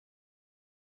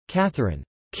Catherine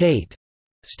Kate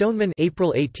Stoneman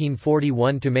 (April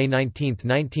 1841 to May 19,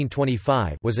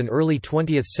 1925) was an early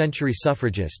 20th-century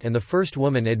suffragist and the first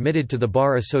woman admitted to the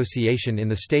Bar Association in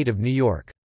the state of New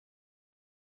York.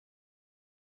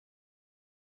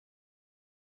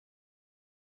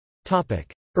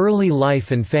 Topic: Early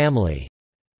life and family.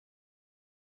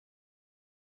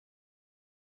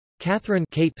 Catherine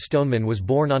Kate Stoneman was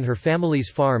born on her family's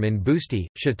farm in Boosty,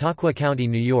 Chautauqua County,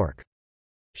 New York.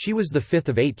 She was the fifth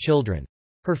of 8 children.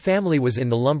 Her family was in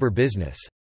the lumber business.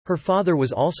 Her father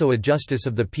was also a justice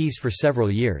of the peace for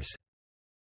several years.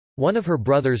 One of her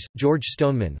brothers, George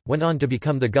Stoneman, went on to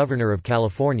become the governor of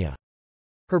California.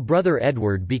 Her brother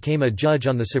Edward became a judge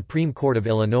on the Supreme Court of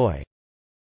Illinois.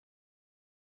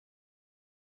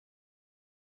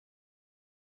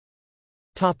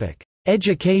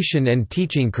 Education and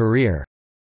teaching career.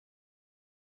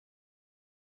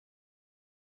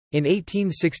 In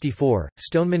 1864,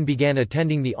 Stoneman began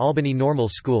attending the Albany Normal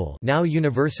School, now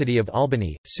University of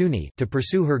Albany, SUNY, to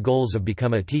pursue her goals of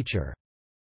become a teacher.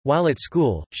 While at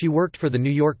school, she worked for the New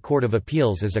York Court of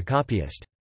Appeals as a copyist.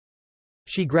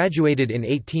 She graduated in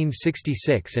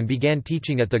 1866 and began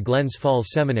teaching at the Glens Falls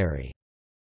Seminary.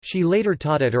 She later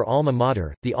taught at her alma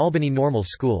mater, the Albany Normal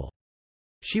School.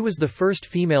 She was the first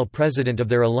female president of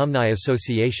their alumni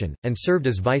association, and served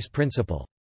as vice principal.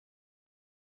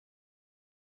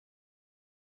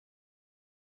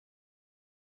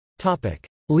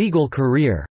 Legal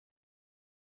career.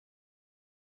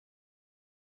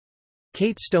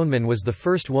 Kate Stoneman was the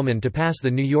first woman to pass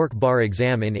the New York bar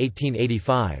exam in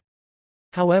 1885.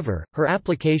 However, her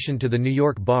application to the New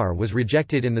York bar was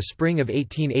rejected in the spring of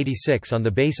 1886 on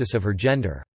the basis of her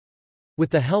gender.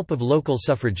 With the help of local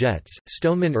suffragettes,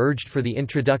 Stoneman urged for the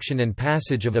introduction and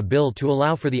passage of a bill to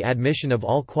allow for the admission of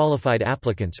all qualified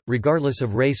applicants, regardless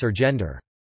of race or gender.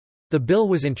 The bill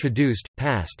was introduced,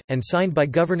 passed, and signed by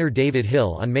Governor David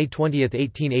Hill on May 20,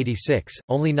 1886,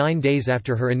 only 9 days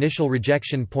after her initial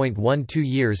rejection. 2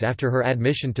 years after her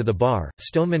admission to the bar,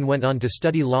 Stoneman went on to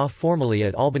study law formally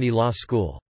at Albany Law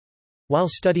School. While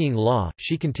studying law,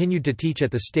 she continued to teach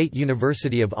at the State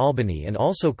University of Albany and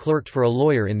also clerked for a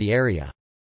lawyer in the area.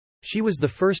 She was the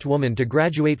first woman to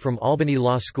graduate from Albany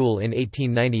Law School in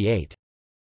 1898.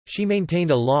 She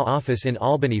maintained a law office in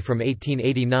Albany from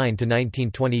 1889 to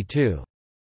 1922.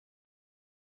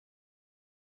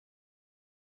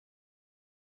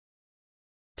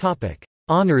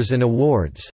 Honors and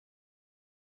awards.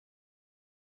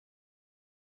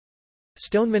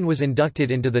 Stoneman was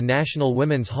inducted into the National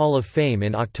Women's Hall of Fame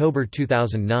in October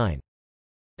 2009.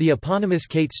 The eponymous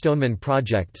Kate Stoneman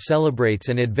Project celebrates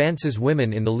and advances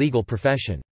women in the legal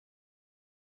profession.